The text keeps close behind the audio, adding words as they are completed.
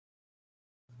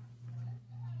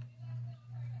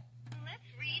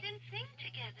sing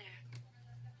together.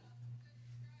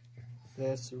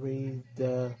 Let's read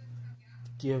the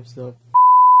gives a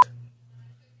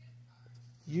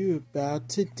You about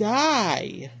to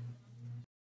die.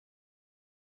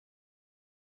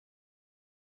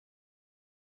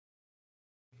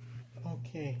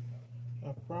 Okay,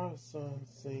 I brought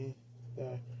something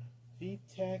the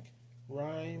VTech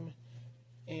Rhyme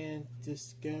and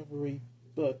Discovery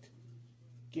book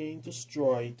getting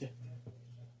destroyed.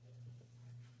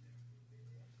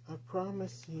 I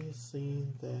promise you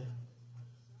seen that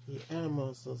the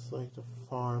animals looks like the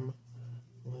farm.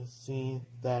 We've seen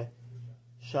that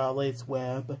Charlotte's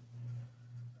Web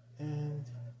and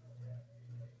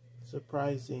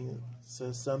surprising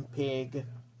so some pig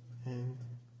and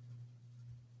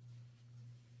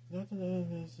nothing other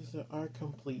than this is art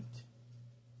complete.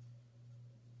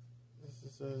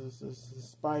 This is a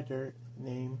spider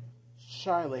named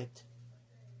Charlotte.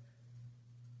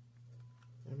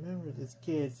 Remember this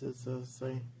kid is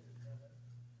like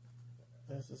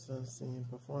this is a singing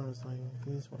performance like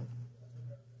this one.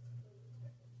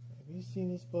 Have you seen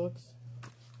these books?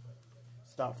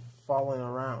 Stop falling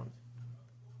around.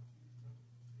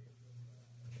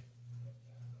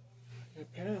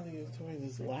 Apparently this toy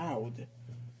is loud.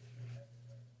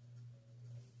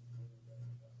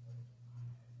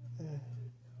 And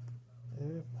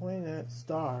they're pointing at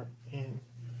star and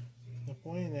they're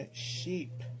pointing at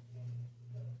sheep.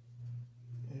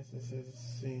 This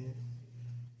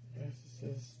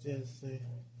is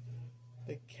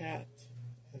the cat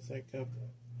is like a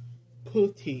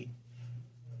putty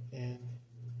and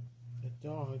the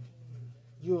dog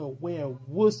you're aware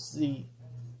wussy.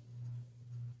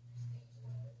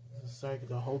 It's like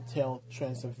the Hotel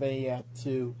Transylvania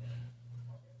too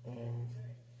and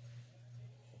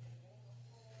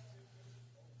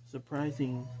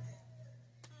surprising.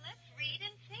 Let's read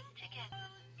and sing together.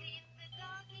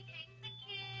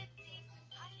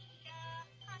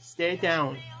 Stay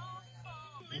down.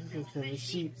 Listen to the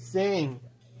sheep sing.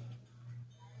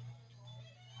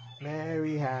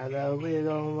 Mary had a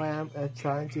little lamb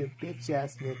trying to bitch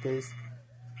ass niggas.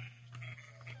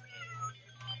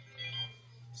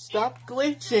 Stop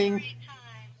glitching.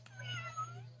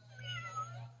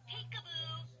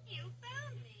 Peekaboo, you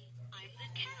found me. I'm the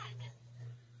cat.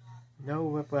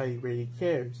 Nobody really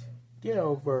cares. Get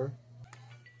over.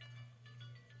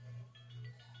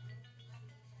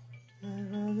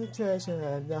 On the treasure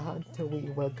and the hunter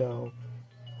we will go.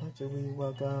 Hunter we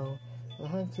will go. The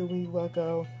hunter we will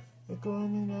go. We're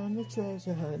going on the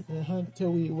treasure hunt. The hunter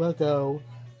we will go.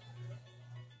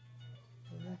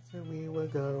 The hunter we will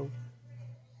go.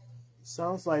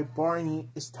 Sounds like Barney.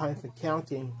 It's time for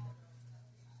counting.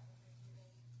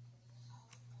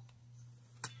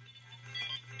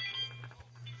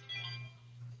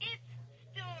 It's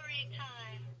story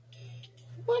time.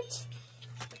 What?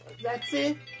 That's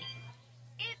it?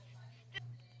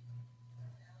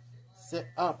 Sit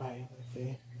up, I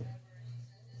think.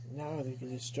 Now we can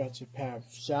just stretch your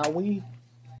path, shall we?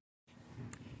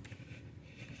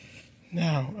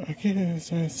 Now, I can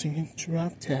start singing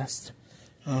drop test.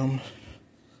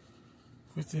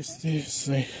 With this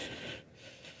like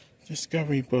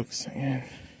Discovery books and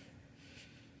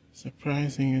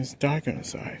surprising it's dark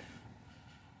outside.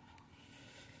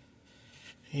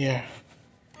 Yeah.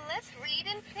 Let's read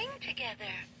and sing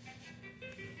together.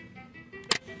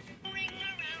 Ring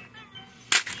around the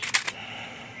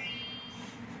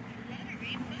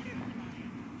butterfly.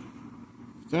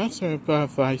 That's our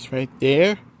butterflies right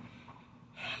there.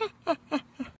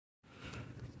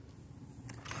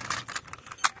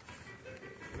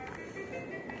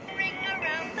 Ring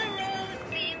around the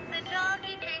rosy, the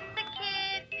doggy takes the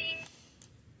kidney.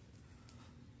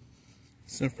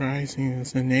 Surprising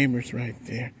is the neighbors right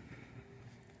there.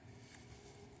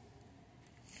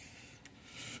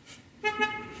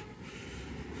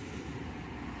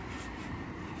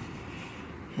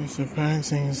 It's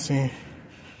surprising to see.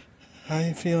 How are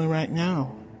you feeling right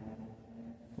now?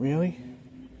 Really?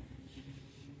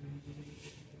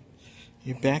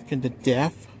 You back into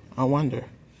death? I wonder.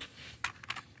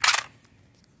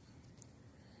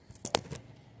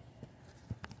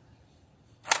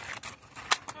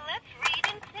 Let's read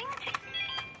and sing together.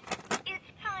 It's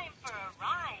time for a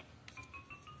rhyme.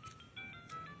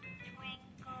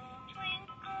 Twinkle,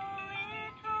 twinkle,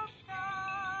 little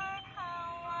star, how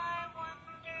I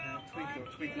wonder Twinkle,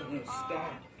 twinkle, little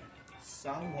star.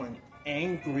 Someone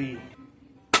angry.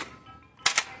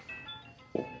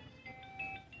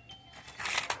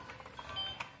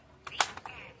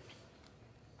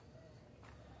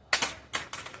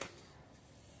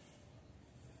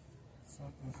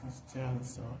 Something is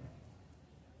jealous of.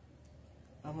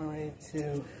 I'm ready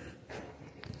to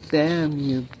Bam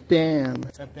you, bam.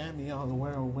 I bam me all the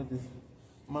world with this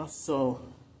muscle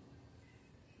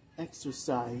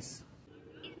exercise.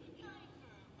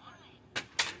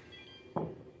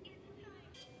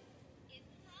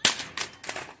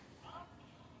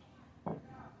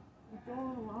 You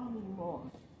don't allow me more.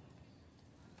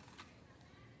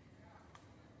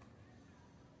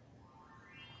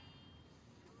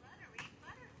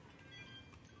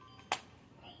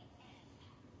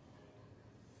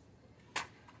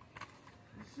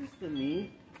 It's just the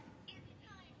me.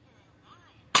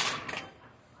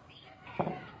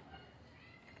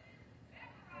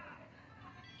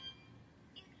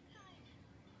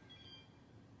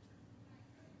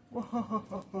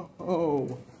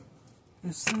 Whoa!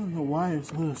 There's some of the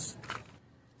wires loose.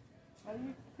 How are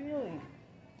you feeling?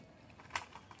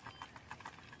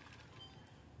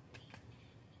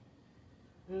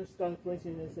 I'm gonna start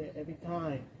flinching this every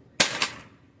time.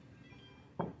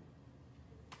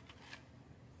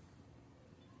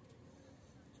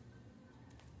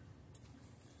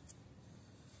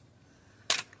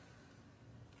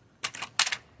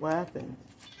 What happened?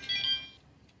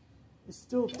 It's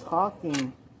still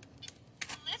talking.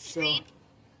 Let's read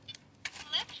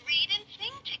and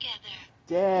sing together.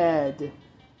 Dead.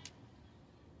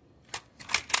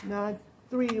 Not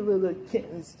 3 little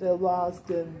kittens that lost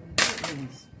their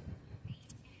mittens.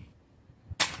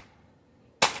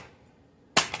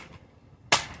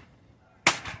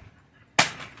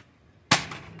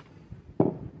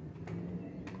 What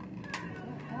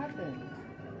happened?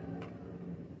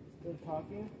 Still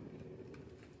talking?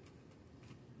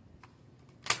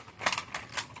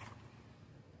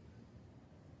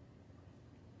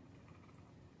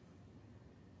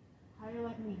 How do you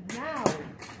like me now?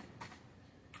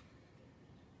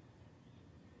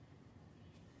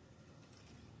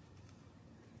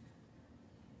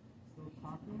 Still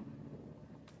talking?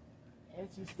 And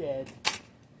she's dead.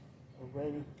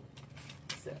 Already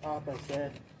set up, I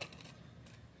said.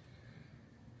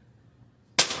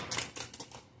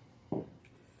 Ugh.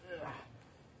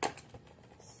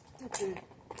 Stupid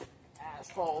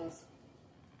assholes.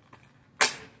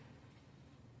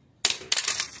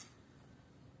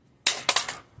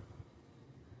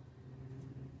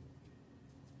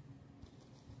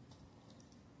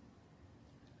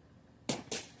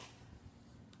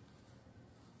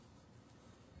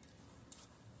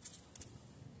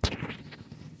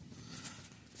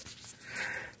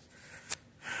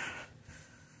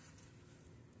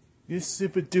 You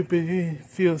super duper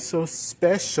feel so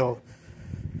special.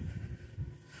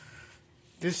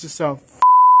 This is some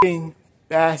f***ing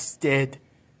bastard.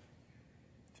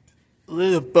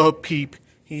 Little Bo Peep,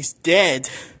 he's dead.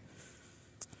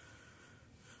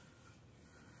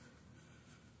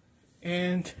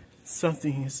 And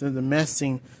something is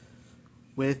messing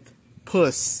with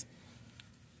Puss.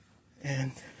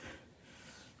 And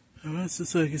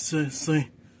it's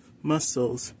like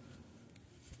muscles.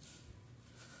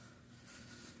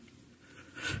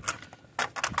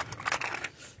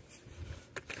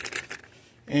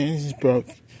 And it's broke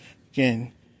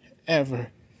again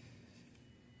ever.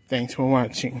 Thanks for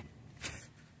watching.